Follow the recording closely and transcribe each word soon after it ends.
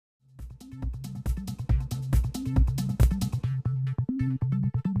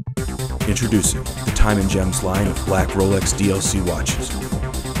Introducing the Time & Gems line of black Rolex DLC watches,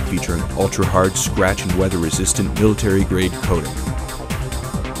 featuring ultra-hard, scratch and weather-resistant military-grade coating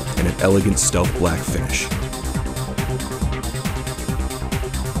and an elegant stealth black finish.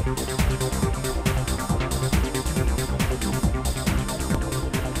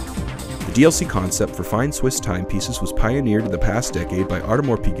 The DLC concept for fine Swiss timepieces was pioneered in the past decade by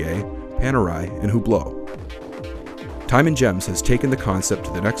Audemars Piguet, Panerai, and Hublot. Time & Gems has taken the concept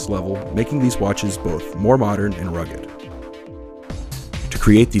to the next level, making these watches both more modern and rugged. To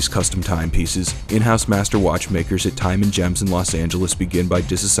create these custom timepieces, in-house master watchmakers at Time & Gems in Los Angeles begin by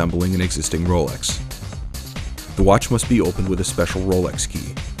disassembling an existing Rolex. The watch must be opened with a special Rolex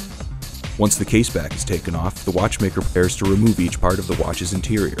key. Once the case back is taken off, the watchmaker prepares to remove each part of the watch's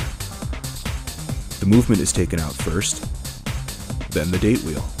interior. The movement is taken out first, then the date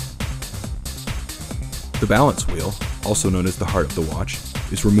wheel. The balance wheel, also known as the heart of the watch,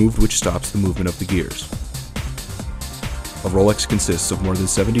 is removed, which stops the movement of the gears. A Rolex consists of more than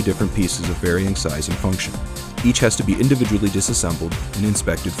 70 different pieces of varying size and function. Each has to be individually disassembled and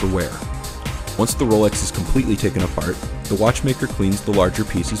inspected for wear. Once the Rolex is completely taken apart, the watchmaker cleans the larger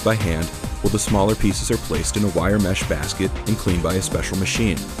pieces by hand, while the smaller pieces are placed in a wire mesh basket and cleaned by a special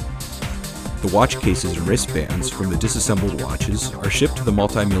machine. The watch cases and wristbands from the disassembled watches are shipped to the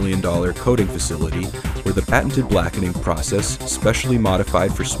multi-million-dollar coating facility where the patented blackening process, specially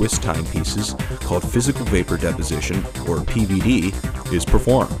modified for Swiss timepieces called physical vapor deposition, or PVD, is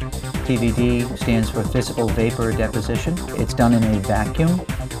performed. PVD stands for physical vapor deposition. It's done in a vacuum,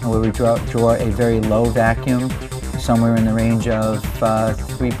 where we draw a very low vacuum, somewhere in the range of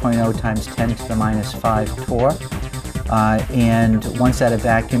 3.0 times 10 to the minus 5 torr. And once that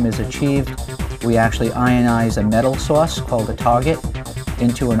vacuum is achieved, we actually ionize a metal source called a target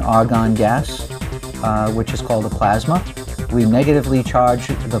into an argon gas, which is called a plasma. We negatively charge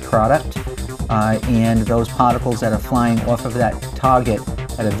the product, and those particles that are flying off of that target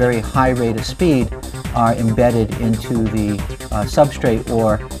at a very high rate of speed are embedded into the substrate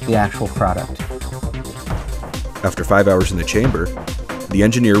or the actual product. After 5 hours in the chamber, the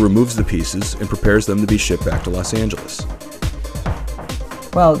engineer removes the pieces and prepares them to be shipped back to Los Angeles.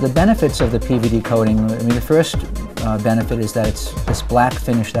 Well, the benefits of the PVD coating, the first benefit is that it's this black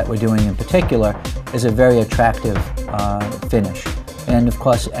finish that we're doing in particular is a very attractive finish, and of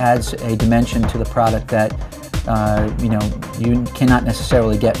course adds a dimension to the product that you cannot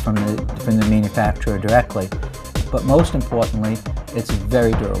necessarily get from the manufacturer directly. But most importantly, it's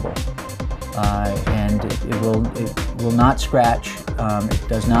very durable, and it will not scratch. It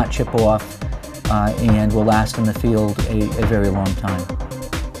does not chip off, and will last in the field a very long time.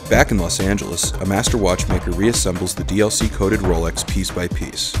 Back in Los Angeles, a master watchmaker reassembles the DLC-coated Rolex piece by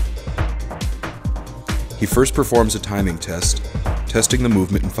piece. He first performs a timing test, testing the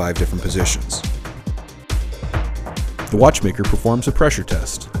movement in 5 different positions. The watchmaker performs a pressure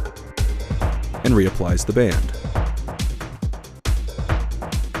test and reapplies the band.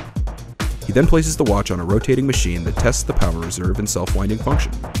 He then places the watch on a rotating machine that tests the power reserve and self-winding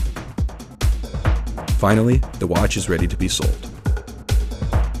function. Finally, the watch is ready to be sold.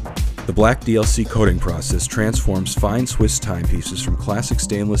 The black DLC coating process transforms fine Swiss timepieces from classic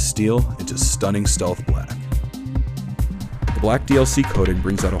stainless steel into stunning stealth black. The black DLC coating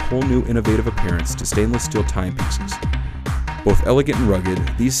brings out a whole new innovative appearance to stainless steel timepieces. Both elegant and rugged,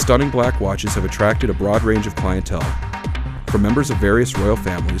 these stunning black watches have attracted a broad range of clientele, from members of various royal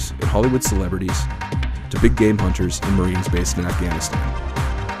families and Hollywood celebrities to big game hunters and Marines based in Afghanistan.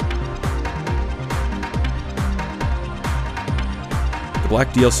 The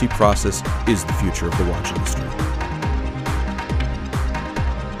black DLC process is the future of the watch industry.